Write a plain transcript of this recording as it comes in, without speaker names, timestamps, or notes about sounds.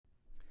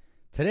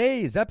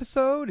Today's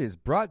episode is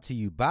brought to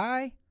you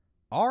by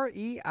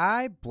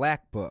REI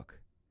Black Book.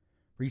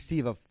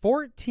 Receive a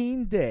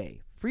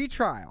 14-day free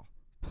trial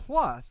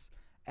plus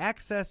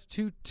access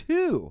to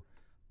 2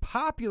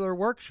 popular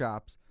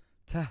workshops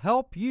to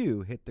help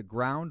you hit the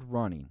ground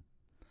running.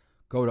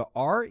 Go to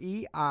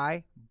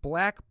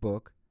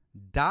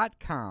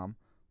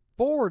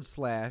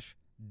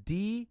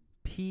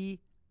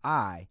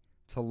reiblackbook.com/DPI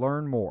to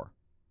learn more.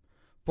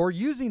 For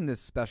using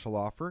this special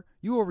offer,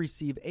 you will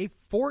receive a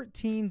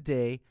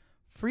 14-day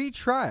free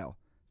trial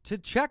to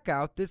check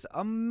out this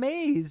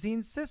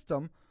amazing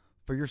system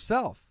for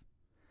yourself.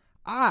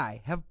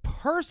 I have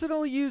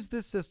personally used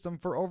this system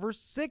for over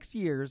 6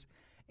 years,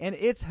 and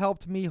it's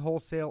helped me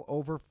wholesale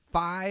over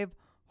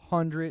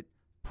 500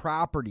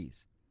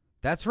 properties.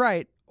 That's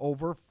right,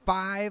 over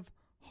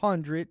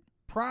 500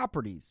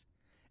 properties.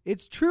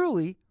 It's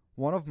truly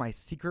one of my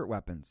secret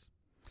weapons.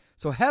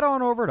 So head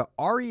on over to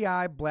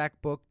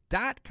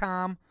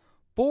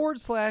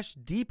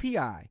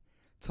reiblackbook.com/DPI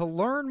to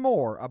learn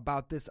more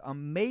about this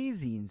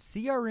amazing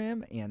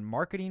CRM and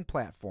marketing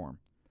platform.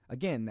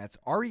 Again, that's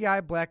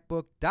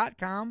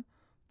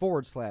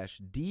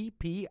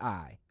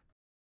reiblackbook.com/DPI.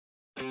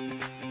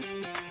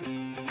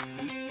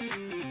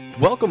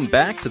 Welcome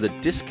back to the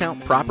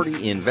Discount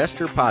Property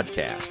Investor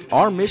Podcast.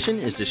 Our mission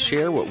is to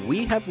share what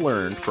we have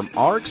learned from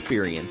our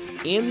experience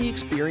and the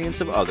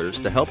experience of others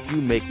to help you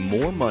make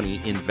more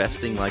money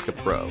investing like a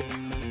pro.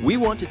 We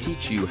want to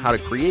teach you how to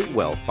create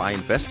wealth by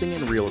investing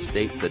in real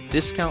estate the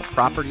Discount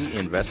Property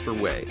Investor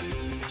way.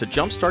 To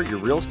jumpstart your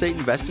real estate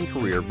investing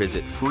career,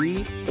 visit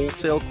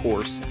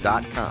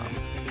freewholesalecourse.com,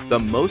 the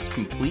most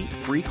complete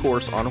free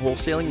course on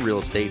wholesaling real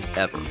estate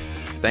ever.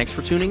 Thanks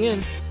for tuning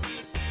in.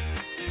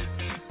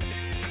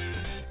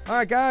 All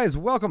right, guys,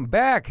 welcome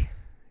back.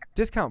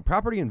 Discount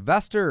Property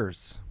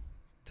Investors.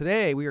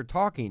 Today we are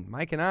talking,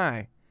 Mike and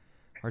I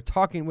are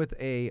talking with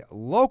a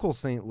local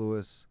St.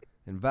 Louis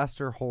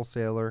investor,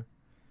 wholesaler,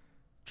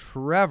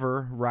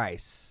 Trevor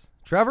Rice.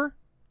 Trevor,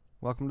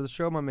 welcome to the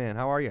show, my man.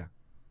 How are you?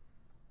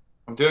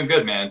 I'm doing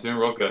good, man. Doing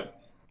real good.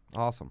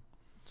 Awesome.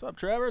 What's up,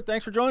 Trevor?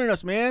 Thanks for joining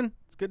us, man.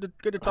 It's good to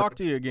talk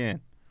to you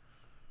again.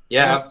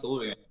 Yeah,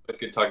 absolutely. It's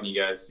good talking to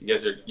you guys.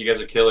 You guys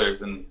are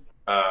killers, and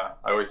I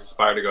always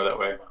aspire to go that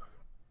way.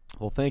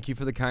 Well, thank you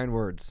for the kind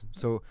words.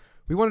 So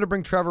we wanted to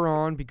bring Trevor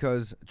on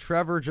because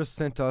Trevor just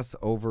sent us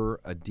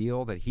over a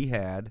deal that he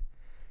had,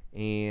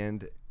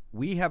 and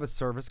we have a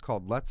service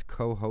called Let's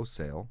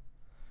Co-Wholesale,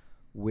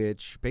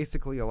 which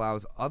basically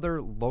allows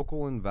other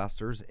local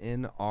investors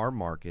in our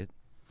market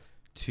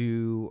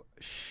to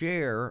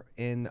share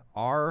in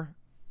our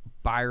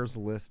buyers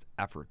list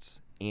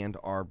efforts and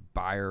our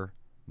buyer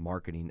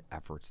marketing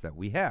efforts that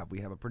we have.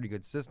 We have a pretty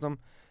good system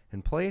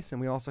in place,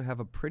 and we also have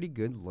a pretty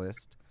good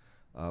list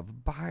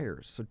of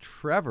buyers. So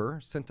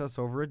Trevor sent us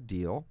over a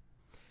deal,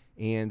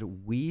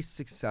 and we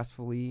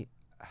successfully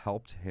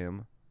helped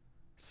him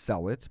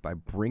sell it by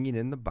bringing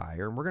in the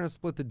buyer, and we're going to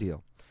split the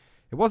deal.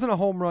 It wasn't a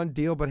home run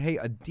deal, but hey,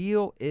 a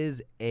deal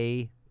is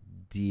a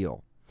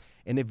deal.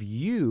 And if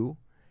you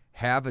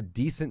have a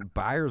decent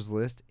buyers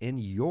list in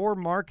your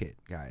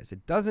market, guys,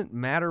 it doesn't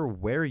matter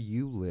where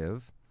you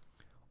live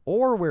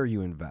or where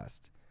you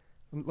invest.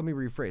 Let me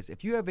rephrase.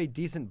 If you have a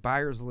decent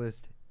buyers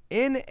list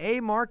in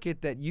a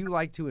market that you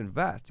like to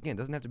invest, again, it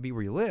doesn't have to be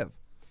where you live,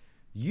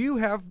 you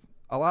have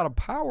a lot of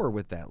power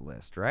with that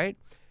list, right?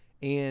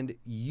 And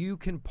you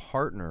can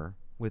partner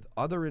with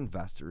other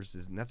investors,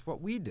 and that's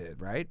what we did,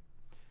 right?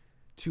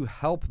 To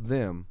help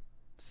them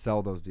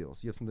sell those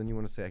deals. You have something you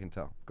want to say? I can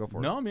tell. Go for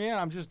it. No, man,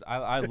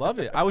 I love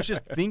it. I was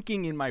just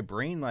thinking in my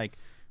brain, like,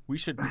 we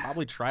should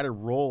probably try to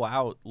roll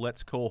out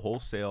Let's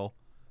Co-Wholesale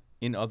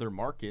in other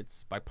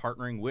markets by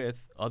partnering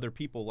with other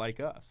people like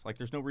us. Like,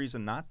 there's no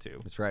reason not to.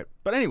 That's right.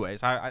 But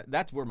anyways, I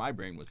that's where my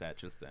brain was at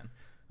just then.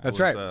 That's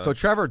right. So,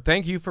 Trevor,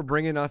 thank you for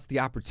bringing us the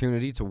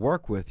opportunity to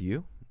work with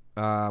you.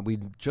 We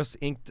just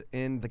inked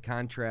in the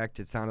contract,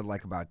 it sounded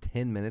like about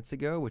 10 minutes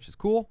ago, which is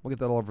cool. We'll get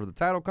that all over to the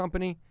title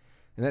company.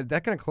 And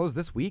that going to close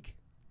this week?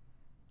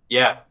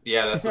 Yeah,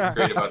 that's what's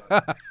great about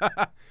it.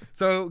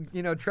 So,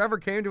 Trevor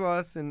came to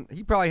us, and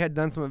he probably had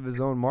done some of his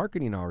own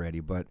marketing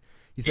already, but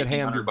he said,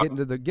 hey, I'm getting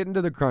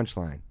to the crunch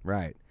line.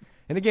 Right.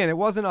 And again, it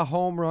wasn't a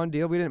home run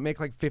deal. We didn't make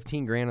like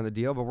 $15,000 on the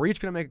deal, but we're each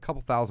going to make a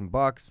couple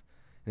 $1,000.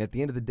 And at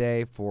the end of the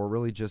day, for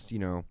really just,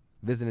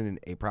 visiting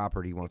a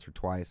property once or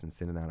twice and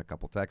sending out a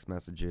couple text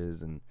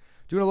messages and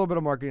doing a little bit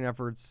of marketing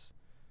efforts,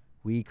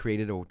 we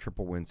created a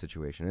triple win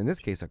situation. In this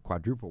case, a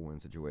quadruple win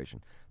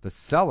situation. The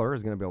seller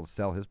is going to be able to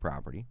sell his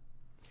property.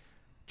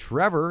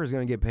 Trevor is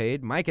going to get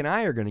paid. Mike and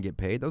I are going to get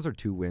paid. Those are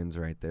 2 wins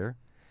right there.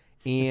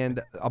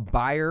 And a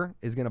buyer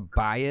is going to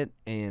buy it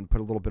and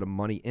put a little bit of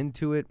money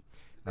into it.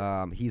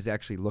 He's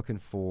actually looking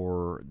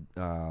for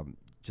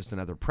just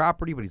another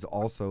property, but he's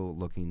also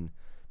looking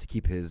to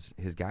keep his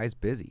guys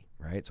busy,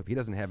 right? So if he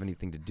doesn't have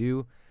anything to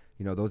do,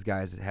 those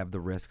guys have the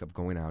risk of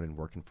going out and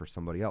working for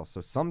somebody else.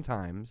 So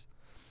sometimes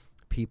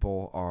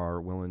people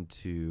are willing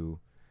to,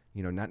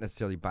 not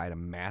necessarily buy at a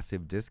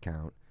massive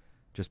discount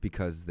just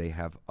because they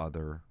have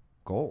other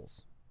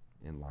goals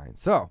in line.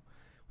 So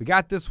we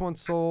got this one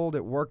sold.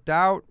 It worked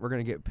out. We're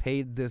going to get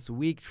paid this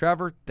week.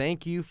 Trevor,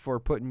 thank you for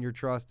putting your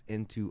trust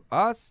into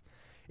us.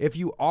 If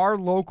you are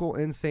local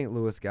in St.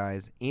 Louis,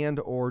 guys, and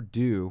or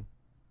do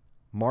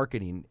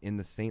marketing in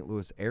the St.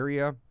 Louis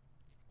area,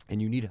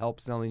 and you need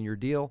help selling your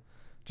deal,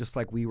 just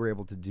like we were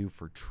able to do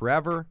for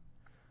Trevor,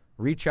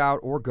 reach out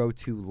or go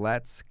to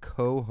Let's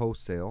Co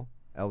Wholesale,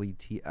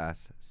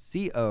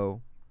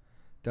 LetsCoWhole.com,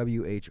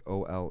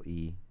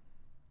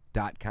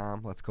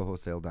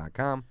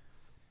 letscowholesale.com.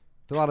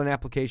 Fill out an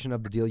application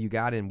of the deal you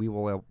got, and we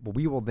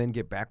will then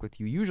get back with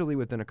you, usually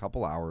within a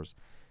couple hours,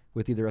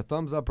 with either a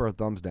thumbs up or a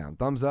thumbs down.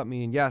 Thumbs up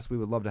meaning, yes, we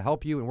would love to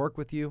help you and work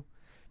with you.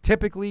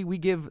 Typically, we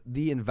give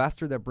the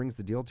investor that brings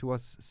the deal to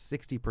us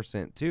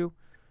 60% too.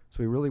 So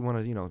we really want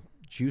to,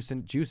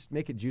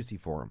 make it juicy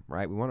for them,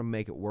 right? We want to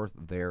make it worth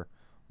their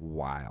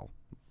while.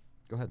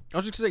 Go ahead. I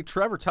was just going to say,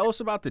 Trevor, tell us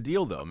about the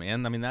deal, though,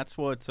 man. I mean, that's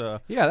what,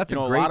 that's a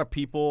lot of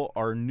people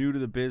are new to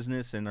the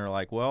business and are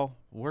like, well,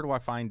 where do I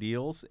find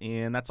deals?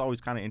 And that's always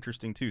kind of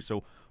interesting, too.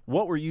 So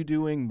what were you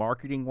doing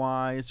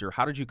marketing-wise, or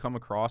how did you come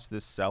across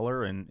this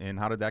seller, and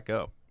how did that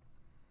go?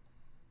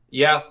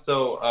 Yeah,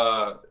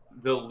 so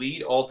the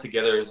lead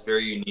altogether is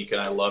very unique,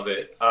 and I love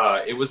it.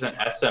 It was an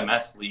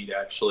SMS lead,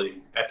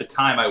 actually. At the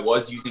time, I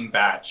was using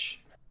Batch.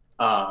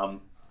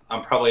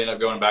 I'm probably end up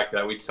going back to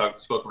that. We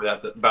spoke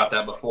about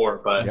that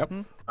before, but yep.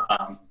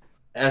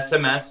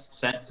 SMS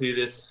sent to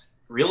this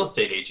real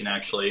estate agent,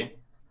 actually,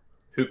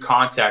 who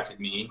contacted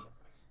me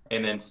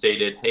and then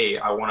stated, hey,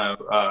 I want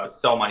to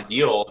sell my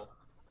deal.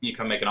 You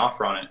come make an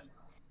offer on it.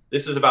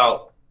 This was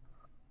about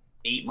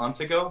 8 months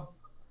ago.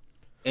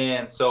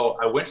 And so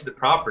I went to the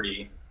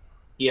property.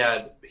 He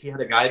had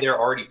a guy there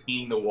already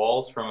painting the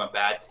walls from a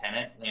bad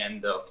tenant,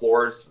 and the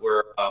floors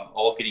were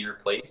all getting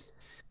replaced.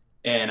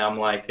 And I'm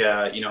like,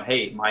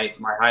 hey, my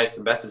highest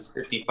and best is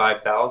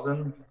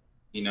 $55,000,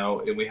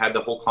 and we had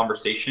the whole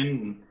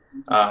conversation.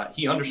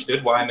 He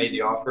understood why I made the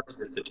offer. It's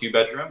a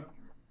 2-bedroom.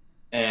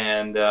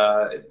 And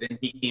then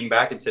he came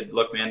back and said,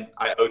 look, man,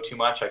 I owe too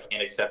much. I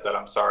can't accept that.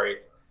 I'm sorry.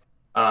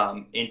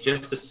 And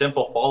just a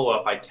simple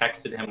follow-up, I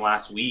texted him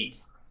last week.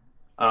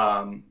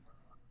 And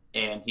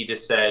he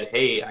just said,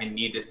 hey, I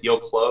need this deal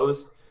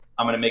closed.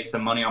 I'm going to make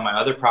some money on my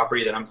other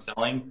property that I'm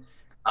selling.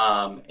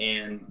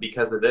 And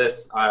because of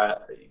this,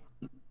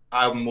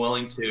 I'm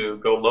willing to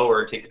go lower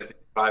and take the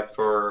 55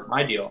 for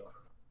my deal.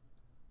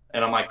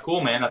 And I'm like,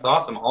 cool, man, that's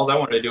awesome. All I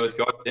wanted to do is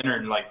go out to dinner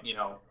and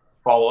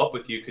follow up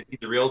with you, because he's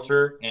a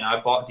realtor and I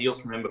bought deals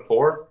from him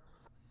before,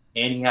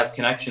 and he has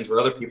connections with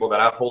other people that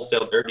I've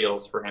wholesaled their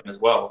deals for him as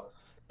well.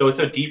 So it's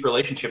a deep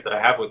relationship that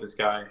I have with this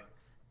guy,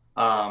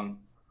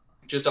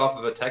 just off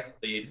of a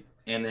text lead.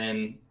 And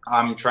then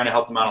I'm trying to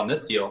help him out on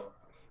this deal.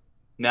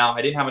 Now,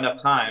 I didn't have enough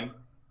time,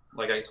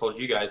 like I told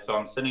you guys, so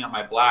I'm sending out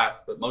my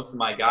blast, but most of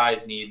my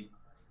guys need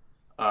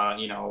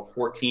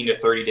 14 to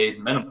 30 days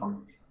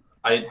minimum.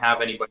 I didn't have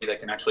anybody that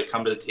can actually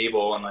come to the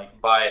table and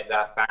buy it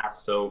that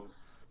fast. So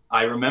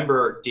I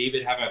remember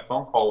David having a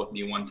phone call with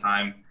me one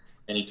time,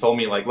 and he told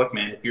me, look,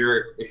 man, if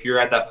you're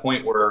at that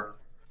point where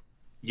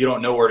you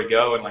don't know where to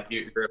go and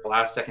you're at a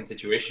last second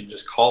situation,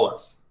 just call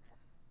us.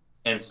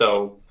 And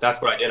so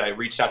that's what I did. I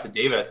reached out to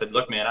David. I said,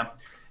 look, man,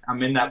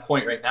 I'm in that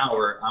point right now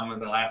where I'm in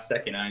the last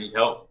second and I need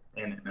help.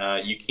 And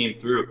you came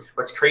through.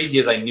 What's crazy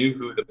is I knew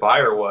who the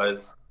buyer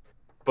was,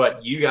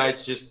 but you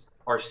guys just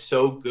are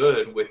so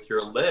good with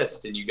your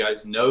list, and you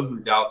guys know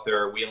who's out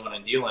there wheeling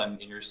and dealing,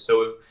 and you're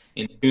so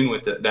in tune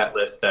with that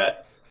list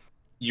that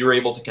you were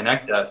able to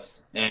connect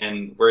us,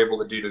 and we're able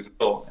to do the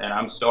deal. And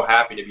I'm so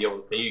happy to be able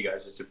to pay you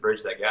guys just to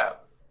bridge that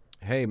gap.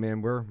 Hey,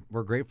 man, we're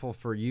grateful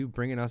for you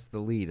bringing us the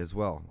lead as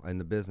well in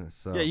the business.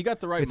 So yeah, you got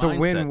the right mindset. It's a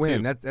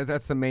win-win. Too.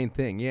 That's the main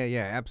thing.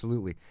 Yeah,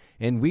 absolutely.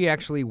 And we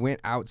actually went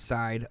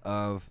outside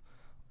of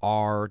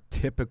our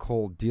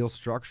typical deal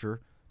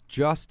structure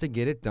just to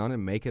get it done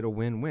and make it a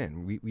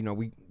win-win.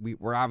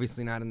 We're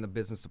obviously not in the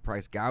business of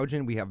price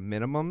gouging. We have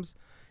minimums,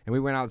 and we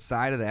went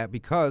outside of that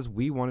because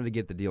we wanted to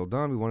get the deal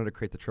done. We wanted to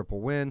create the triple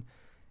win,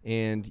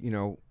 and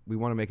we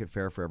want to make it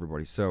fair for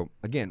everybody. So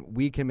again,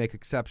 we can make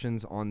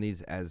exceptions on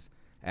these as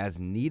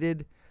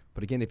needed.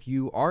 But again, if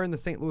you are in the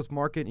St. Louis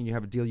market and you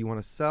have a deal you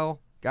want to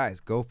sell,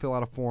 guys, go fill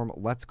out a form,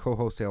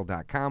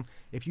 letscowholesale.com.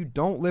 If you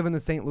don't live in the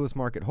St. Louis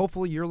market,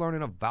 hopefully you're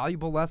learning a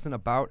valuable lesson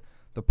about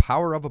the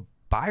power of a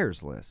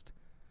buyer's list,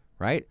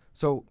 right?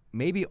 So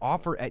maybe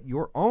offer at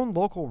your own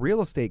local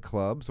real estate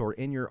clubs or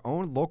in your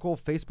own local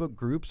Facebook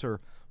groups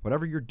or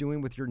whatever you're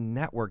doing with your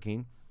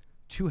networking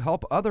to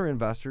help other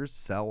investors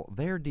sell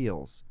their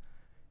deals.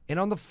 And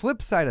on the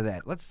flip side of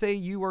that, let's say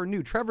you are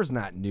new. Trevor's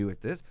not new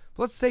at this,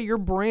 but let's say you're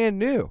brand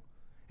new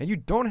and you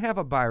don't have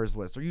a buyer's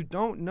list, or you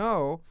don't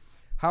know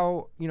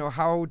how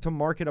to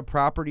market a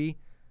property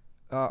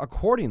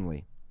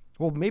accordingly.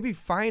 Well, maybe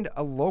find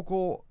a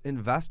local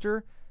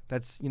investor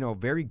that's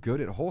very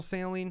good at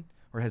wholesaling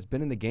or has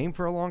been in the game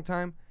for a long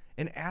time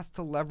and ask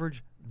to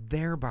leverage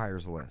their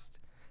buyer's list.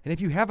 And if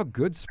you have a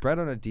good spread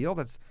on a deal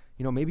that's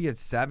maybe a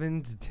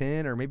 $7,000 to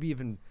 $10,000 or maybe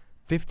even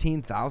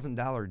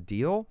 $15,000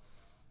 deal,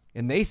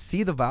 and they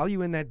see the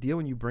value in that deal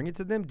when you bring it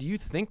to them, do you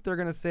think they're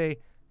going to say,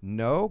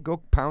 No. Go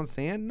pound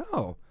sand?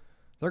 No.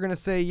 They're going to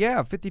say,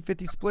 yeah,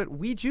 50-50 split.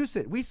 We juice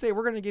it. We say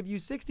we're going to give you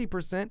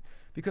 60%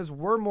 because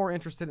we're more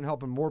interested in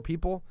helping more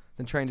people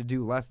than trying to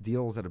do less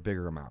deals at a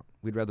bigger amount.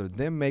 We'd rather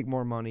them make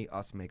more money,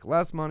 us make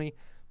less money,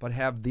 but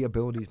have the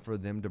ability for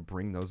them to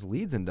bring those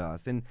leads into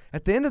us. And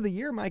at the end of the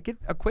year, Mike, it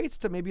equates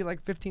to maybe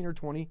like 15 or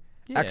 20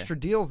 extra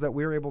deals that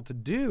we were able to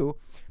do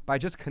by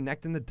just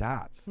connecting the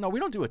dots. No, we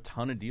don't do a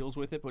ton of deals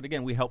with it, but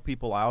again, we help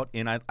people out.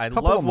 And I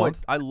Couple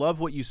love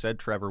what you said,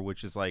 Trevor,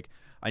 which is like,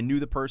 I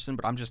knew the person,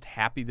 but I'm just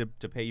happy to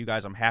pay you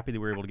guys. I'm happy that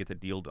we were able to get the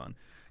deal done.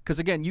 Because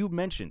again, you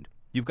mentioned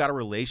you've got a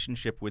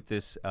relationship with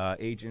this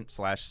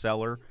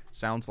agent/seller,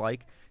 sounds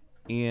like,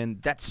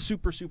 and that's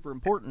super, super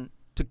important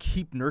to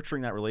keep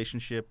nurturing that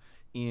relationship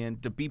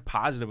and to be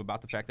positive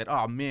about the fact that,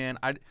 oh man,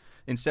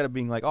 instead of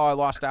being like, oh, I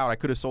lost out, I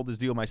could have sold this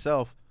deal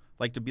myself,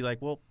 like to be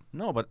like, well,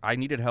 no, but I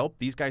needed help.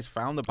 These guys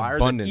found the buyer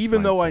that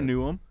even though I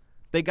knew them,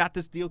 they got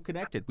this deal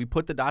connected. We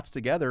put the dots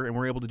together and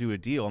we're able to do a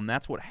deal, and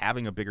that's what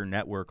having a bigger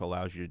network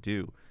allows you to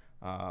do.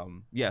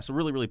 So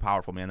really, really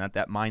powerful, man.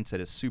 That mindset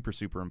is super,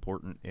 super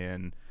important.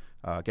 And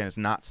again, it's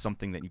not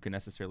something that you can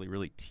necessarily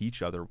really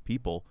teach other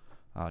people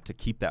to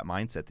keep that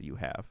mindset that you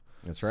have.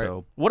 That's right.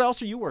 So what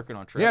else are you working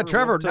on, Trevor? Yeah,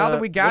 Trevor, now that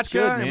we got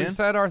you and man? we've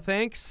said our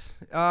thanks,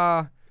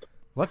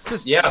 let's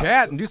just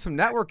chat and do some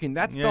networking.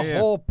 That's the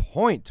whole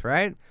point,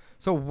 right?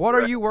 So what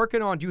are you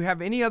working on? Do you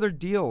have any other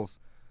deals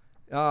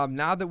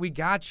now that we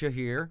got you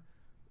here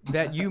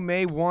that you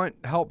may want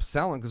help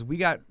selling? Because we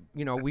got,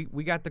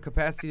 we got the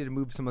capacity to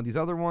move some of these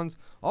other ones.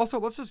 Also,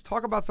 let's just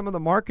talk about some of the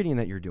marketing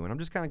that you're doing. I'm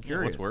just kind of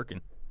curious. What's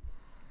working?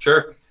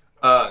 Sure.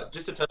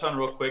 Just to touch on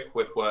real quick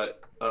with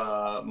what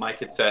Mike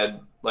had said,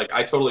 like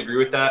I totally agree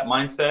with that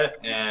mindset.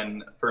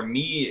 And for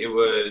me, it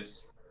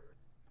was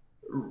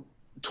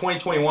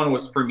 2021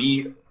 was for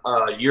me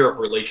a year of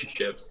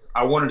relationships.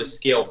 I wanted to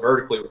scale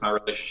vertically with my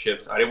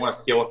relationships. I didn't want to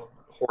scale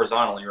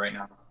horizontally right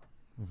now.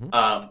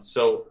 Mm-hmm.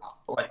 So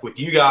like with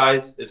you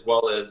guys, as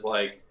well as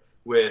like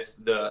with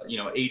the,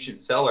 agent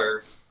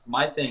seller,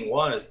 my thing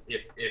was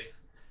if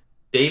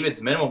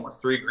David's minimum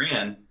was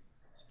 $3,000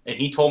 and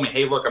he told me,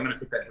 hey, look, I'm going to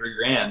take that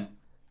 $3,000,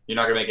 you're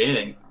not going to make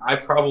anything, I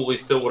probably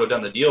still would have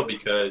done the deal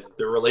because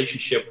the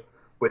relationship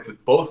with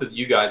both of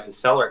you guys, the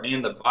seller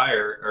and the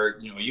buyer, or,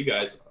 you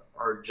guys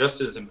are just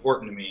as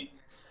important to me.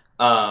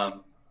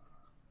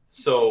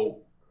 So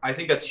I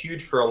think that's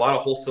huge for a lot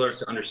of wholesalers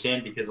to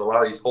understand, because a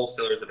lot of these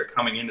wholesalers that are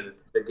coming into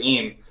the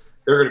game,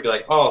 they're going to be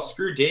like, oh,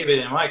 screw David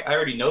and Mike, I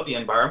already know the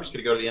end buyer, I'm just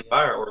going to go to the end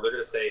buyer. Or they're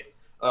going to say,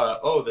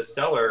 oh, the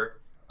seller,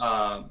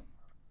 I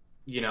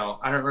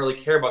don't really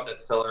care about that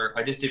seller.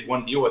 I just did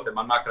one deal with them.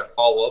 I'm not going to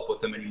follow up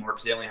with them anymore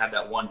because they only had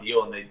that one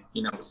deal and they,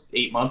 it was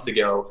 8 months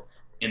ago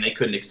and they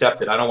couldn't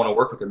accept it. I don't want to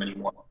work with them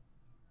anymore.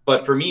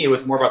 But for me, it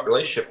was more about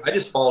relationship. I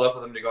just followed up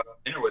with him to go to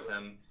dinner with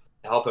him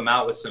to help him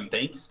out with some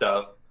bank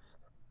stuff.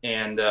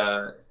 And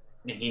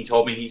he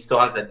told me he still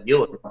has that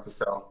deal that he wants to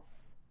sell.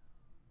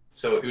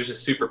 So it was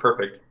just super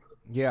perfect.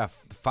 Yeah,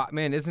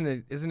 man,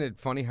 isn't it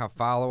funny how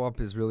follow-up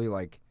is really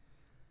like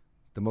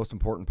the most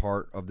important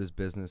part of this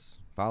business?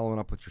 Following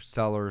up with your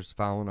sellers,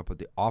 following up with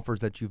the offers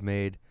that you've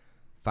made,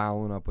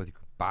 following up with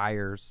your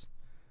buyers,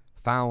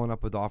 following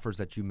up with offers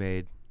that you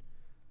made,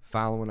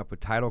 following up with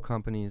title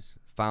companies,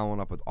 following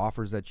up with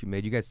offers that you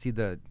made. You guys see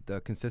the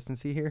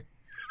consistency here?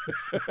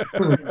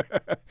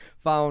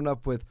 Following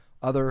up with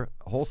other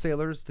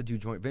wholesalers to do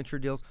joint venture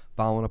deals,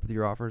 following up with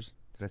your offers.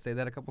 Did I say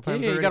that a couple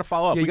times? Yeah, you got to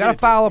follow up. Yeah, you got to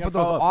follow up with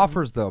those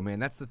offers, though, man.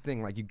 That's the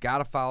thing. Like, you got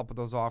to follow up with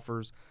those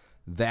offers.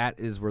 That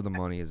is where the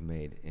money is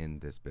made in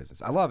this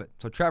business. I love it.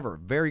 So, Trevor,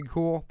 very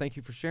cool. Thank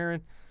you for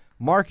sharing.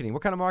 Marketing.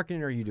 What kind of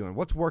marketing are you doing?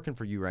 What's working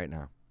for you right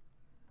now?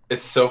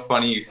 It's so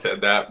funny you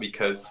said that,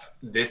 because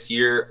this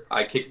year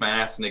I kicked my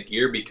ass into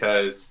gear,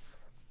 because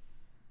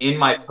in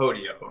my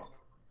Podio,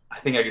 I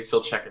think I can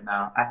still check it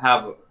now, I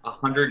have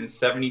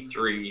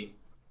 173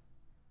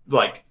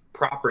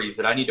 properties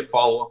that I need to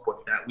follow up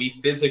with that we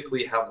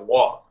physically have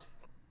walked.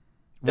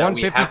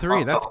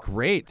 153. That's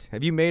great.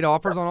 Have you made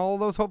offers on all of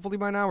those hopefully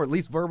by now, or at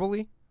least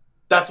verbally?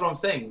 That's what I'm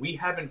saying. We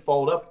haven't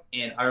followed up.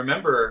 And I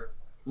remember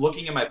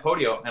looking at my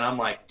Podio and I'm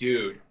like,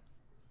 dude,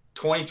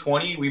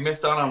 2020, we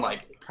missed out on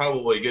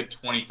probably a good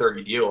 20,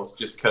 30 deals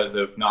just because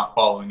of not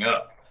following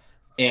up.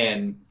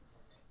 And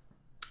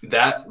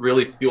that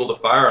really fueled a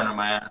fire under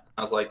my ass.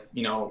 I was like,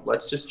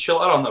 let's just chill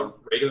out on the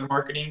regular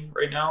marketing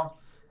right now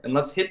and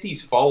let's hit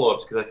these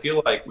follow-ups, because I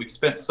feel like we've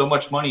spent so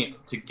much money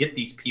to get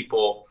these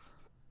people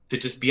to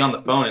just be on the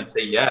phone and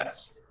say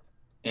yes.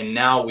 And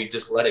now we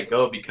just let it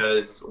go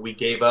because we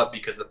gave up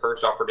because the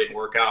first offer didn't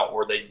work out,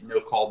 or they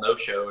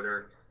no-showed,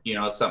 or,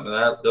 something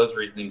of those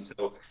reasonings.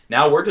 So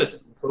now we're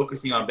just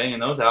focusing on banging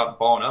those out and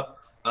following up.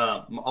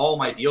 All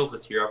my deals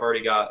this year, I've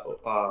already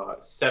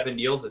got 7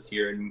 deals this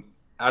year, and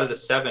out of the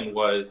 7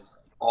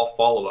 was all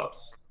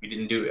follow-ups. We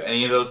didn't do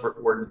any of those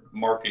were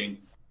marketing.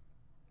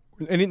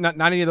 Not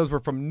any of those were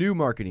from new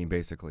marketing,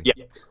 basically.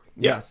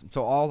 Yes.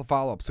 So all the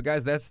follow-ups. So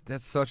guys, that's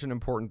such an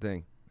important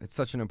thing. It's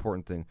such an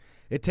important thing.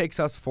 It takes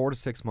us 4 to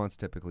 6 months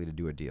typically to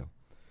do a deal.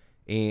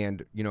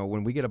 And,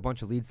 when we get a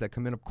bunch of leads that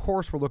come in, of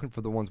course we're looking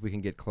for the ones we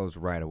can get closed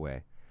right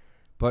away.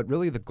 But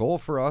really the goal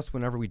for us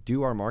whenever we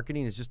do our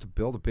marketing is just to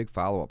build a big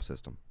follow-up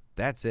system.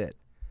 That's it,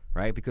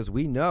 right? Because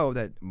we know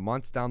that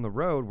months down the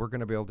road, we're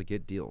going to be able to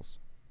get deals,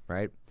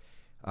 right?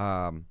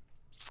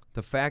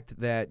 The fact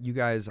that you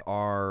guys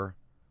are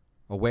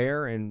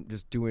aware and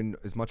just doing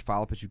as much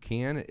follow-up as you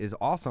can is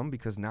awesome,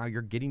 because now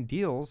you're getting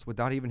deals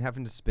without even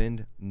having to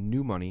spend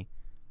new money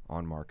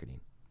on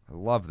marketing. I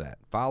love that.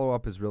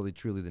 Follow-up is really,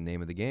 truly the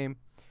name of the game.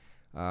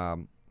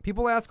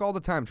 People ask all the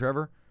time,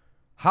 Trevor,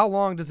 how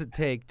long does it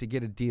take to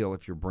get a deal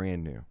if you're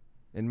brand new?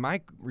 And my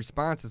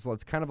response is, well,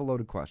 it's kind of a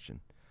loaded question,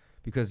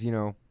 because,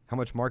 how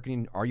much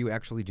marketing are you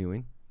actually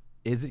doing?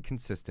 Is it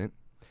consistent?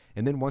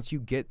 And then once you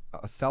get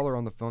a seller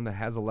on the phone that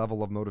has a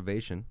level of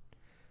motivation,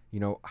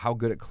 how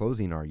good at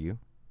closing are you,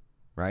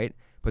 right?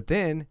 But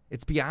then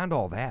it's beyond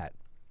all that.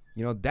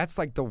 That's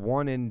like the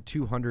 1 in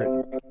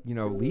 200,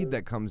 lead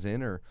that comes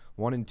in, or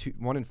 1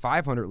 in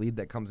 500 lead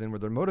that comes in where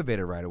they're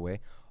motivated right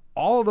away.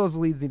 All of those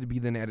leads need to be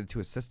then added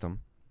to a system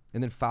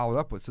and then followed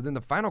up with. So then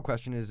the final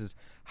question is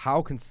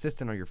how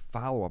consistent are your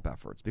follow-up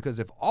efforts? Because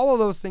if all of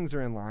those things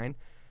are in line,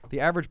 the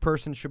average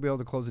person should be able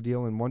to close a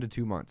deal in 1 to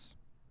 2 months,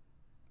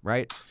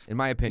 right? In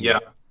my opinion.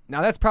 Yeah.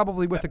 Now that's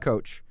probably with a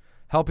coach,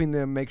 helping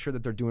them make sure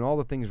that they're doing all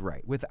the things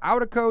right.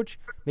 Without a coach,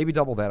 maybe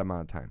double that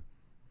amount of time,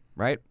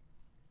 right?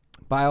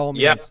 By all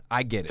means, Yeah.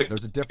 I get it.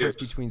 There's a difference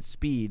between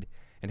speed,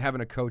 and having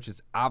a coach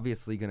is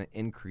obviously going to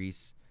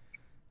increase,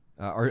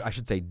 or I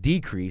should say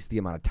decrease the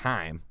amount of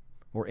time,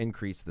 or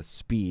increase the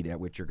speed at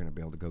which you're going to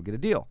be able to go get a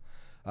deal.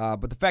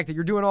 But the fact that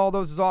you're doing all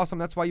those is awesome.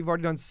 That's why you've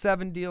already done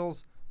 7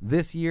 deals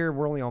this year.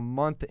 We're only a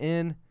month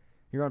in.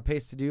 You're on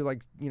pace to do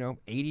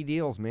 80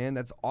 deals, man.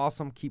 That's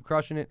awesome. Keep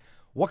crushing it.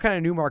 What kind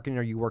of new marketing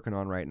are you working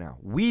on right now?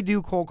 We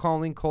do cold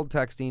calling, cold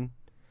texting,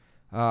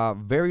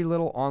 very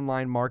little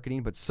online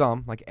marketing, but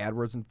some, like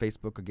AdWords and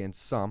Facebook, again,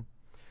 some.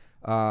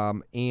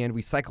 And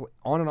we cycle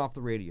on and off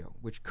the radio,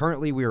 which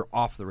currently we are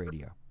off the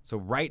radio. So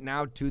right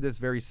now, to this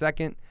very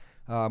second,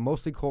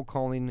 mostly cold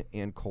calling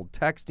and cold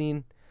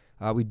texting.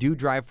 We do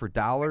drive for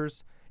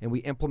dollars, and we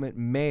implement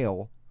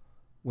mail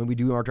when we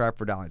do our drive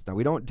for dollars. Now,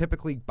 we don't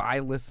typically buy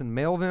lists and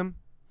mail them,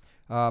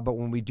 but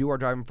when we do our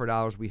driving for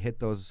dollars, we hit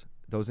those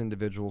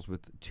individuals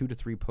with 2 to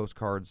 3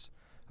 postcards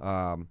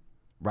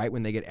right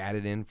when they get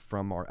added in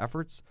from our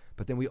efforts.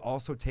 But then we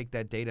also take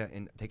that data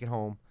and take it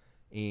home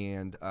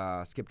and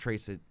skip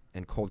trace it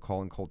and cold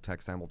call and cold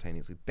text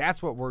simultaneously.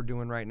 That's what we're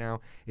doing right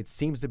now. It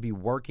seems to be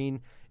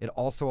working. It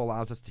also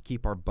allows us to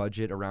keep our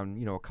budget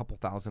around a couple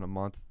thousand a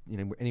month,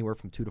 anywhere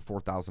from $2,000 to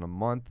 $4,000 a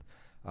month.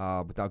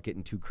 Without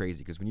getting too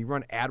crazy, because when you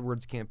run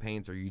AdWords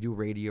campaigns or you do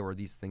radio or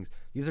these things,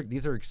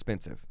 these are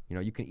expensive.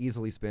 You can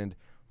easily spend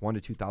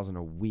 $1,000 to $2,000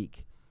 a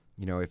week,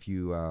 if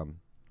you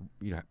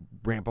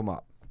ramp them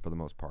up for the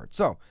most part.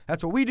 So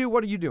that's what we do.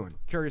 What are you doing?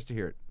 Curious to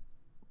hear it.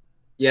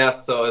 Yeah,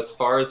 so as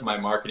far as my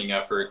marketing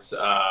efforts,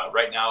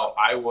 right now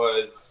I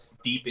was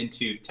deep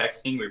into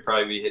texting. We'd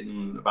probably be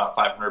hitting about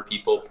 500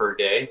 people per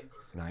day.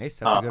 Nice,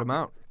 that's a good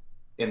amount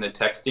in the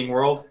texting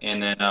world.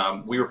 And then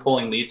we were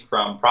pulling leads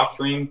from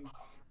PropStream.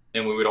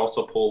 And we would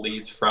also pull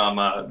leads from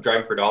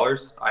Driving for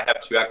Dollars. I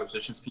have 2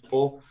 acquisitions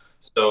people.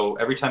 So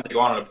every time they go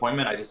on an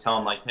appointment, I just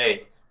tell them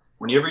hey,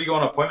 whenever you go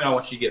on an appointment, I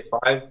want you to get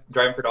 5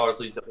 Driving for Dollars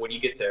leads when you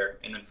get there,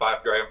 and then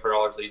 5 Driving for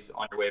Dollars leads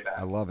on your way back.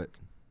 I love it.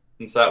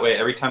 And so that way,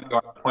 every time you go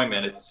on an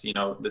appointment, it's,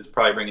 that's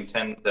probably bringing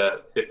 10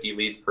 to 50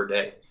 leads per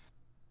day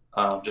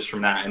just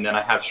from that. And then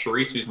I have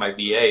Sharice, who's my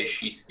VA.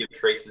 She skip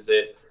traces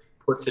it,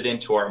 puts it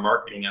into our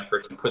marketing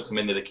efforts, and puts them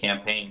into the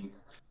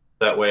campaigns.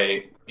 That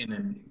way, and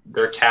then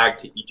they're tagged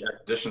to each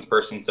acquisitions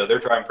person, so their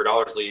Driving for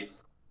Dollars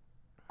leads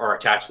are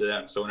attached to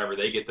them. So whenever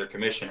they get their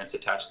commission, it's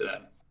attached to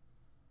them.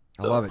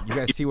 I love it. You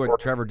guys see what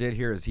Trevor did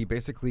here? Is he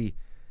basically,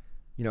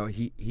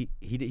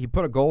 he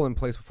put a goal in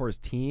place for his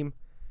team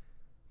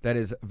that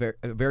is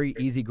a very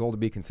easy goal to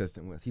be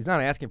consistent with. He's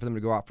not asking for them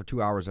to go out for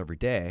 2 hours every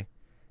day.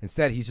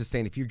 Instead, he's just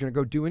saying, if you're going to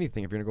go do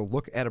anything, if you're going to go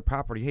look at a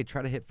property, hey,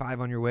 try to hit 5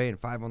 on your way and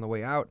 5 on the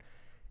way out.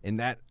 And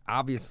that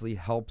obviously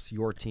helps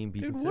your team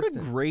be consistent.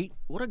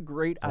 What a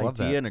great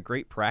idea and a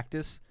great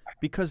practice,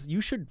 because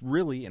you should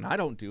really, and I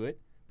don't do it,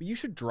 but you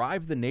should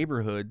drive the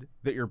neighborhood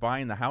that you're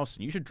buying the house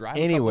in. You should drive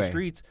a couple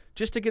streets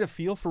just to get a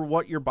feel for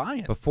what you're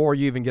buying before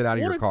you even get out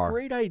of your car. What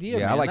a great idea,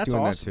 yeah, man. I like That's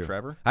doing awesome, that too.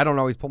 Trevor. I don't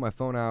always pull my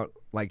phone out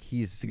like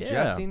he's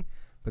suggesting,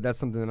 but that's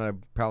something that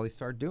I'd probably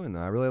start doing,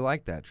 though. I really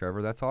like that,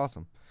 Trevor. That's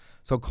awesome.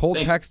 So cold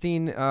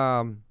texting,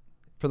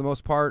 for the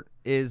most part,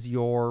 is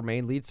your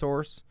main lead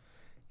source.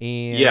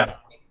 And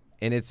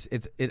and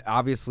it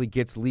obviously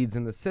gets leads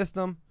in the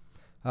system,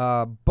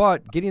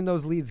 but getting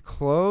those leads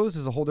closed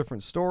is a whole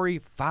different story.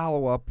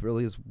 Follow-up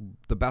really is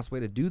the best way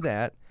to do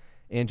that.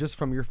 And just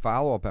from your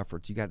follow-up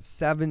efforts, you got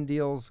 7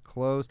 deals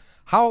closed.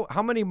 How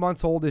many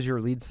months old is your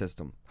lead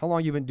system? How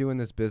long you been doing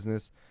this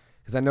business?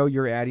 Because I know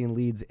you're adding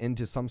leads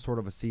into some sort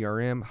of a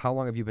CRM. How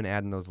long have you been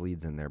adding those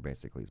leads in there,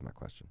 basically, is my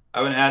question.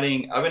 I've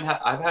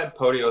had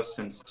Podio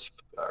since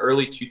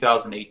early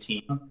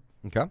 2018.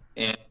 Okay.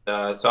 And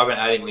so I've been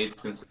adding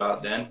leads since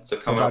about then. So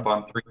coming up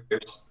on 3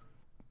 years.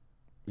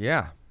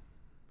 Yeah.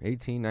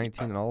 18,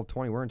 19, and all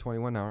 20. We're in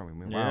 21 now, aren't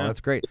we? Wow, Yeah.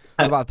 that's great.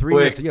 So about 3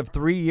 years. Quick. So you have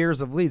 3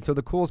 years of leads. So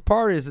the coolest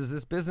part is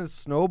this business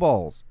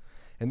snowballs.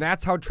 And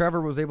that's how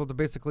Trevor was able to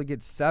basically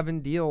get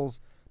 7 deals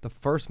the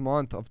first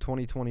month of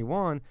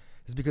 2021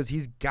 is because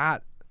he's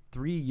got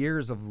 3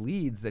 years of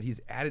leads that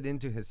he's added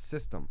into his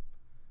system,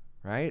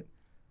 right?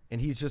 And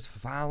he's just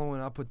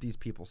following up with these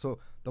people. So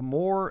the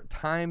more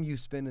time you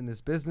spend in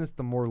this business,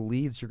 the more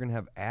leads you're going to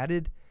have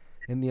added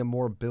and the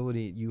more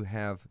ability you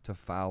have to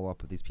follow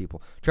up with these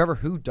people. Trevor,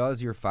 who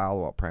does your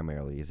follow-up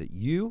primarily? Is it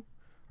you,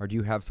 or do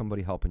you have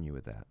somebody helping you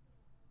with that?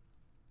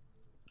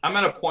 I'm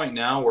at a point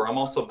now where I'm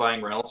also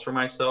buying rentals for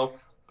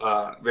myself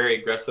very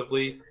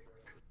aggressively.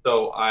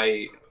 So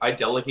I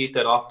delegate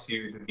that off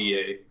to the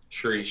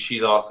VA.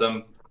 She's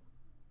awesome.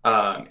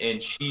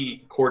 And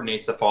she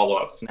coordinates the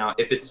follow-ups. Now,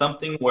 if it's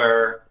something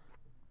where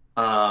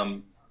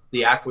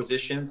the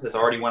acquisitions has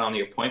already went on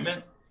the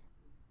appointment,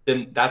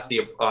 then that's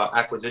the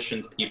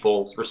acquisitions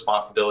people's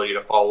responsibility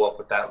to follow up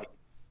with that lead.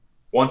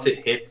 Once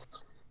it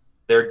hits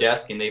their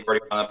desk and they've already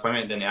gone on an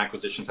appointment, then the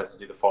acquisitions has to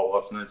do the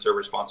follow-ups, and it's their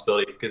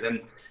responsibility. Because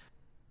then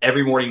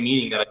every morning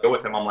meeting that I go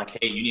with them, I'm like,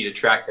 hey, you need to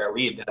track that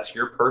lead. That's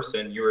your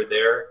person. You were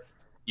there.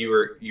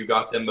 You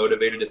got them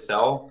motivated to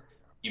sell.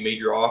 You made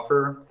your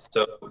offer.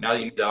 So now that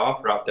you need the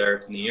offer out there,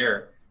 it's in the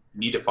air.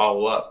 You need to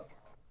follow up.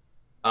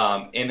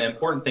 And the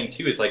important thing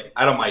too is like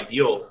out of my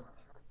deals,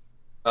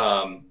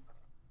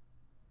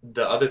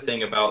 the other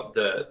thing about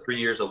the 3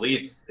 years of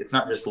leads, it's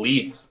not just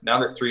leads. Now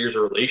there's 3 years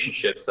of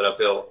relationships that I've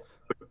built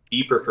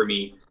deeper for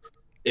me.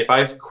 If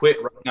I quit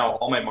right now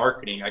all my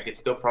marketing, I could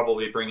still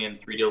probably bring in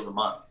 3 deals a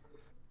month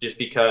just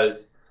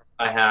because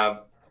I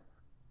have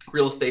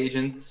real estate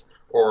agents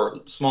or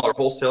smaller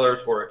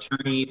wholesalers or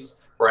attorneys,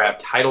 or I have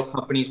title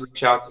companies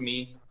reach out to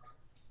me.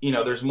 You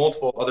know, there's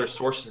multiple other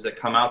sources that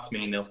come out to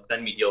me and they'll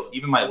send me deals.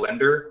 Even my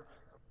lender,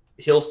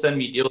 he'll send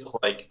me deals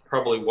like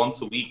probably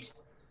once a week.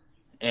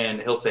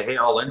 And he'll say, hey,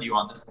 I'll lend you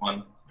on this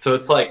one. So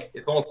it's like,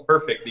 it's almost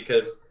perfect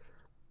because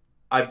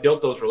I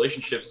built those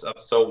relationships up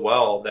so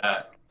well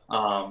that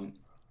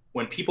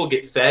when people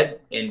get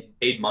fed and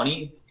paid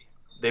money,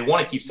 they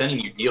want to keep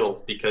sending you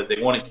deals because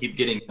they want to keep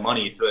getting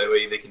money so that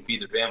way they can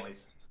feed their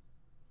families.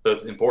 So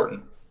it's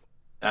important.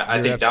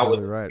 I think that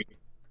was right.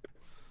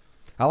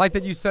 I like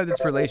that you said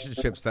it's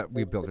relationships that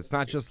we built. It's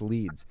not just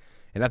leads.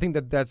 And I think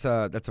that's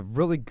a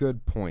really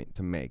good point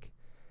to make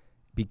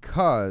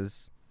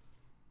because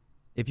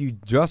if you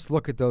just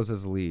look at those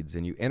as leads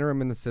and you enter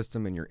them in the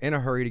system and you're in a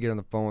hurry to get on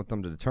the phone with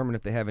them to determine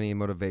if they have any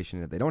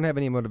motivation, if they don't have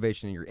any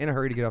motivation and you're in a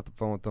hurry to get off the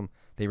phone with them,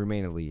 they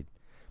remain a lead.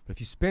 But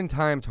if you spend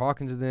time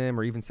talking to them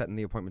or even setting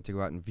the appointment to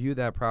go out and view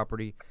that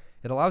property,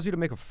 it allows you to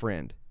make a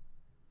friend,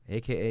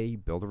 AKA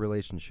build a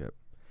relationship.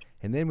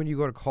 And then when you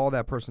go to call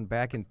that person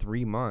back in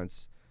 3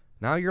 months,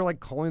 now you're like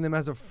calling them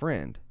as a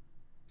friend.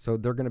 So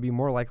they're going to be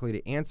more likely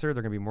to answer.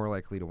 They're going to be more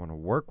likely to want to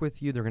work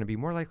with you. They're going to be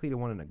more likely to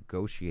want to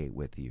negotiate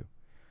with you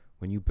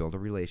when you build a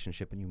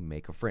relationship and you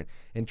make a friend.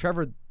 And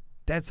Trevor,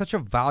 that's such a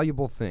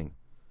valuable thing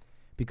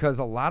because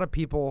a lot of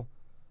people,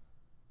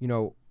 you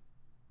know,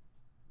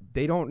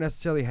 they don't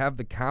necessarily have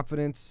the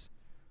confidence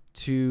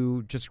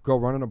to just go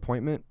run an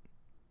appointment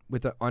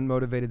with an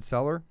unmotivated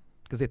seller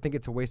because they think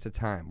it's a waste of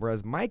time.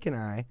 Whereas Mike and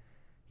I,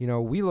 you know,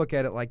 we look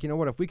at it like, you know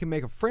what, if we can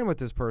make a friend with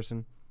this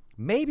person,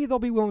 maybe they'll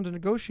be willing to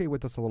negotiate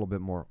with us a little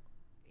bit more.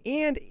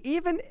 And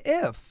even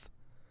if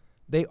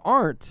they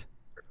aren't,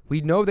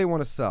 we know they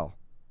want to sell.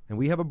 And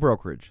we have a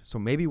brokerage, so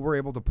maybe we're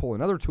able to pull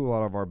another tool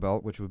out of our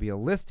belt, which would be a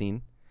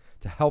listing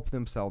to help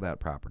them sell that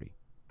property,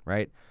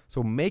 right?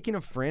 So making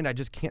a friend, I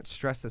just can't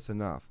stress this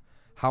enough,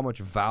 how much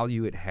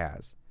value it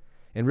has.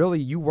 And really,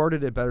 you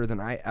worded it better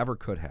than I ever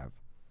could have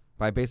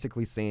by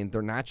basically saying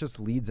they're not just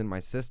leads in my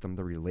system,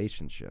 they're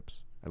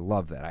relationships. I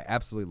love that. I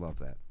absolutely love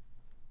that.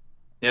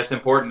 Yeah, it's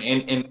important.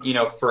 And you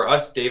know, for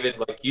us, David,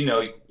 like, you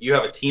know, you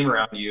have a team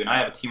around you and I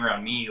have a team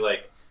around me.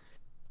 Like,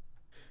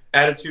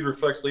 attitude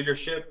reflects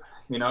leadership.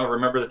 You know,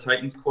 remember the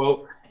Titans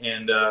quote.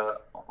 And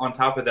on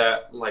top of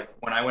that, like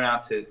when I went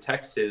out to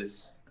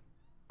Texas,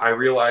 I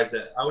realized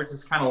that I was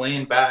just kind of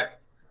laying back,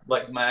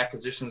 like my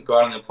acquisitions, go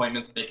out on the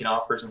appointments, making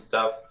offers and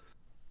stuff.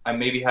 I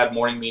maybe had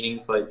morning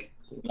meetings like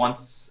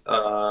once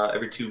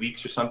every 2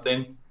 weeks or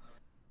something.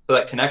 So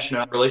that connection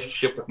and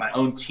relationship with my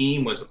own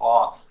team was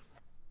off.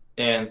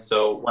 And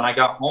so when I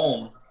got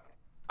home,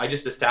 I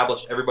just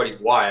established everybody's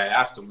why. I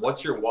asked them,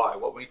 what's your why?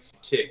 What makes you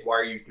tick? Why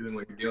are you doing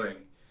what you're doing?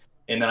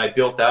 And then I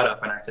built that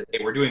up and I said,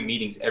 hey, we're doing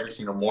meetings every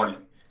single morning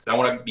because I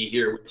want to be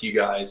here with you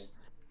guys.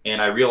 And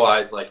I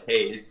realized, like,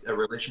 hey, it's a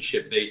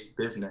relationship-based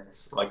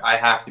business. Like, I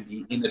have to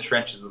be in the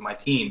trenches with my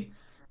team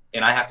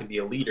and I have to be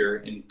a leader.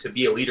 And to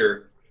be a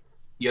leader,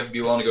 you have to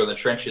be willing to go in the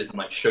trenches and,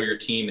 like, show your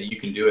team that you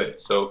can do it.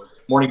 So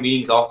morning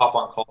meetings, I'll hop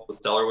on calls with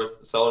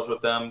sellers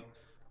with them.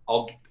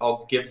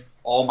 I'll give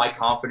all my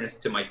confidence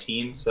to my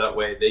team so that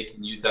way they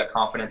can use that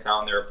confidence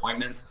out in their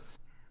appointments.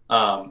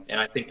 And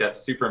I think that's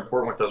super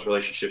important with those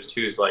relationships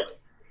too, is like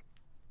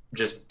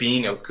just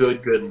being a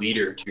good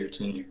leader to your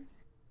team.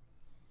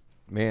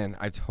 Man,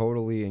 I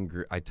totally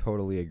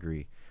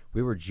agree.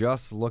 We were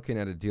just looking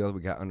at a deal that we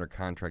got under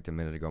contract a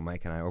minute ago,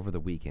 Mike and I, over the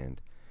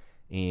weekend.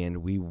 and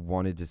we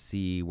wanted to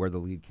see where the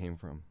lead came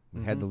from.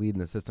 We had the lead in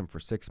the system for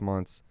 6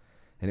 months,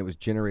 and it was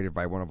generated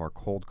by one of our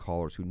cold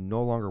callers who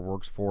no longer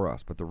works for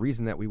us. But the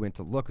reason that we went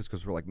to look is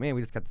because we're like, man,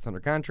 we just got this under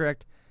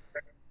contract.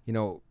 You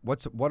know,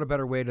 what a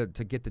better way to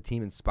get the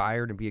team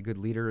inspired and be a good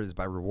leader is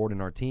by rewarding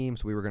our team.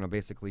 So we were going to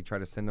basically try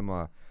to send them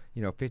a,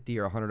 $50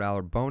 or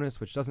 $100 bonus,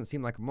 which doesn't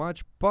seem like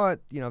much,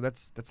 but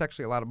that's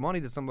actually a lot of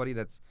money to somebody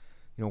that's,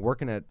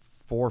 working at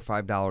 $4 or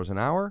 $5 an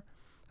hour,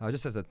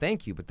 just as a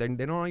thank you. But they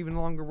don't even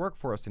longer work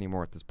for us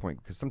anymore at this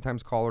point, because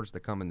sometimes callers that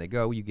come and they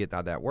go, you get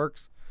how that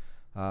works.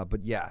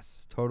 But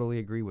yes, totally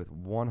agree with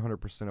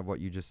 100% of what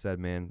you just said,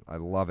 man. I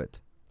love it.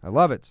 I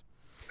love it.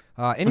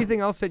 Anything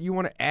else that you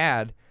want to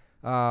add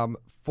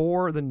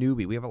for the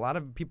newbie? We have a lot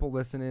of people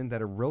listening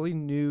that are really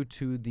new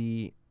to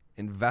the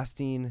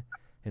investing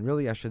and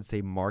really, I should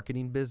say,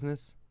 marketing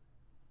business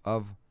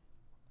of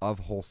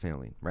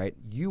wholesaling, right?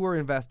 You are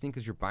investing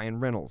because you're buying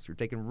rentals. You're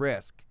taking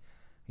risk,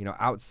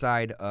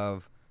 outside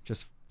of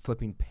just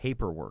flipping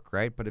paperwork,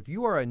 right? But if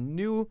you are a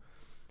new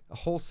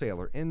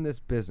wholesaler in this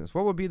business,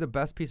 what would be the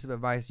best piece of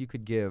advice you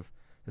could give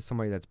to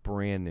somebody that's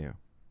brand new?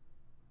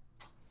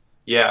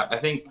 Yeah, I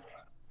think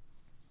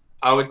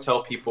I would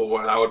tell people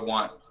what I would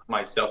want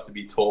myself to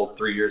be told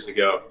 3 years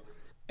ago.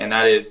 And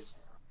that is,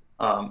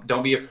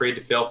 don't be afraid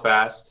to fail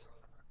fast.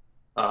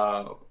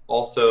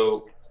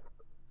 Also,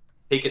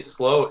 take it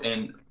slow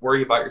and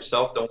worry about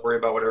yourself. Don't worry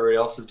about what everybody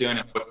else is doing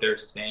and what they're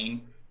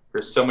saying.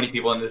 There's so many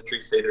people in the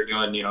industry say they're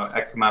doing,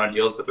 X amount of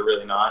deals, but they're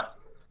really not.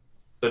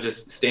 So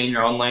just stay in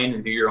your own lane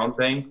and do your own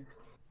thing.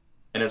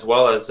 And as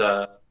well as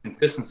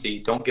consistency,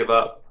 don't give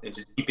up and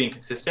just keep being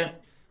consistent.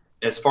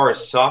 And as far as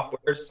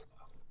softwares,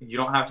 you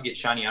don't have to get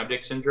shiny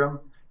object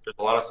syndrome. There's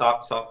a lot of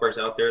softwares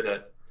out there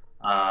that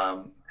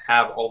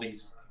have all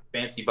these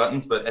fancy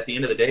buttons, but at the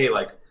end of the day,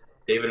 like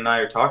David and I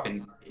are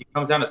talking, it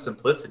comes down to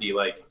simplicity.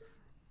 Like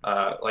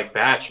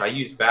Batch, I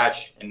use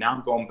Batch, and now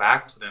I'm going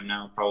back to them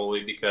now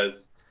probably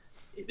because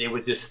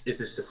it's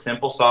just a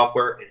simple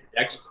software. It's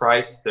X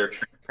price. They're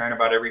transparent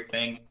about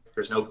everything.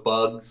 There's no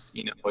bugs.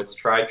 It's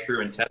tried,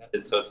 true, and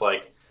tested. So it's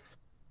like,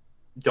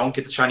 don't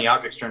get the shiny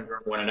object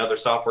syndrome when another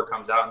software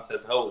comes out and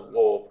says, oh,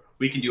 well,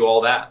 we can do all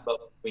that,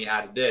 but we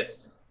added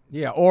this.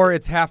 Yeah, or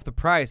it's half the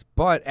price,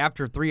 but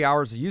after 3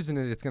 hours of using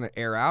it, it's going to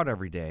air out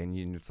every day,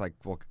 and it's like,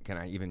 well, can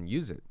I even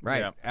use it?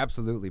 Right? Yeah.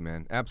 Absolutely,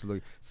 man.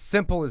 Absolutely.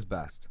 Simple is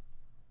best.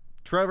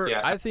 Trevor, yeah.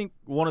 I think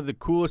one of the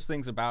coolest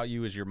things about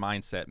you is your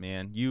mindset,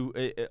 man. You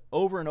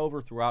over and over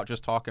throughout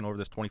just talking over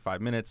this 25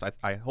 minutes,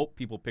 I hope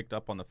people picked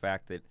up on the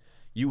fact that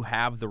you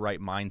have the right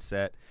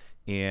mindset,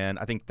 and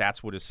I think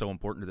that's what is so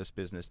important to this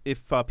business.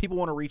 If people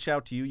want to reach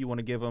out to you, you want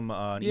to give them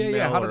an email?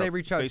 Yeah. How do they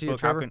reach out to you,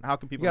 Trevor? How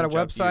can people reach out to you? You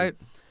got a website?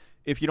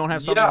 If you don't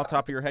have something off the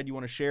top of your head you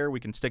want to share, we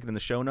can stick it in the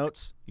show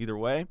notes. Either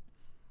way.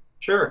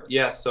 Sure.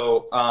 Yeah.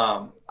 So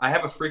I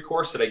have a free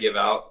course that I give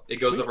out.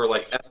 It goes over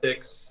like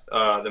ethics,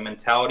 the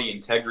mentality,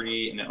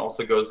 integrity, and it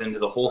also goes into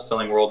the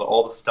wholesaling world,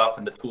 all the stuff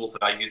and the tools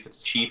that I use.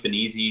 It's cheap and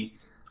easy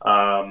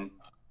to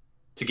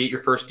get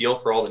your first deal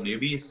for all the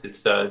newbies.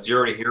 It's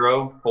 0 to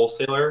hero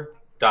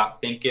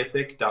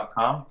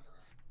wholesaler.thinkific.com.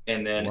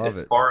 And then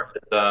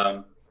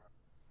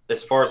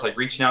as far as like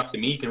reaching out to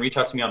me, you can reach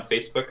out to me on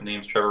Facebook. My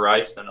name's Trevor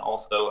Rice, and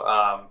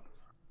also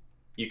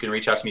you can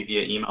reach out to me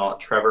via email at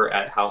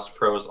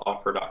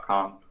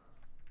trevor@houseprosoffer.com.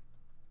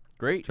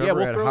 Great.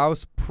 Trevor at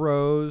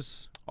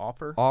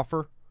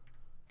houseprosoffer.com.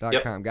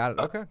 Yep. Got it.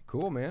 Okay,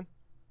 cool, man.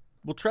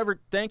 Well, Trevor,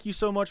 thank you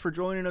so much for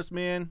joining us,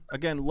 man.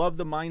 Again, love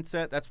the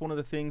mindset. That's one of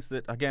the things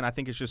that, again, I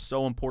think is just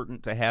so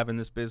important to have in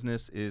this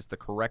business is the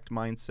correct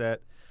mindset.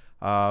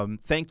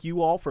 Thank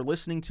you all for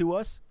listening to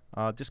us.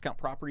 Discount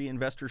Property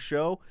Investor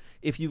Show.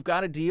 If you've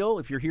got a deal,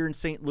 if you're here in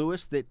St.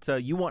 Louis that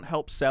you want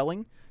help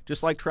selling,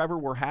 just like Trevor,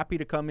 we're happy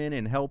to come in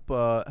and help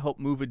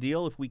move a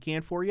deal if we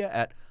can for you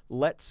at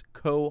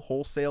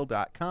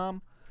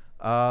letscowholesale.com.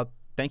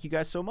 Thank you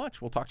guys so much.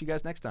 We'll talk to you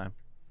guys next time.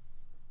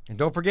 And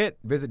don't forget,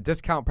 visit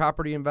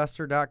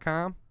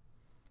discountpropertyinvestor.com.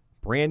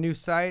 Brand new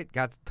site.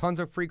 Got tons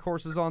of free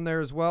courses on there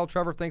as well.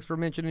 Trevor, thanks for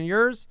mentioning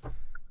yours.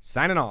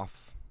 Signing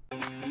off.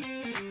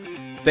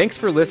 Thanks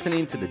for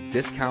listening to the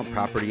Discount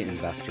Property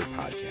Investor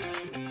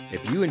Podcast.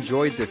 If you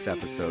enjoyed this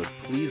episode,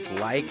 please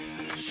like,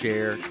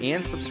 share,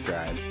 and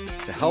subscribe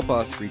to help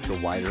us reach a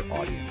wider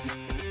audience.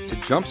 To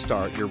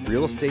jumpstart your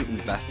real estate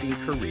investing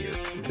career,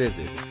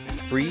 visit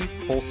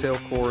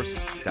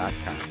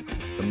freewholesalecourse.com,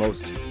 the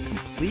most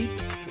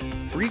complete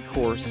free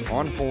course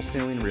on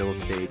wholesaling real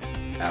estate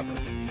ever.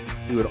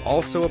 We would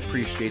also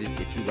appreciate it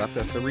if you left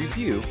us a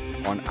review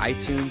on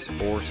iTunes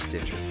or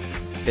Stitcher.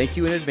 Thank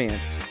you in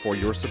advance for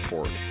your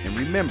support. And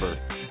remember,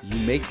 you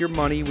make your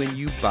money when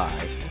you buy,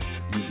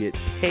 you get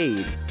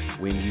paid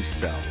when you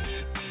sell.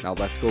 Now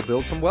let's go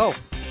build some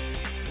wealth.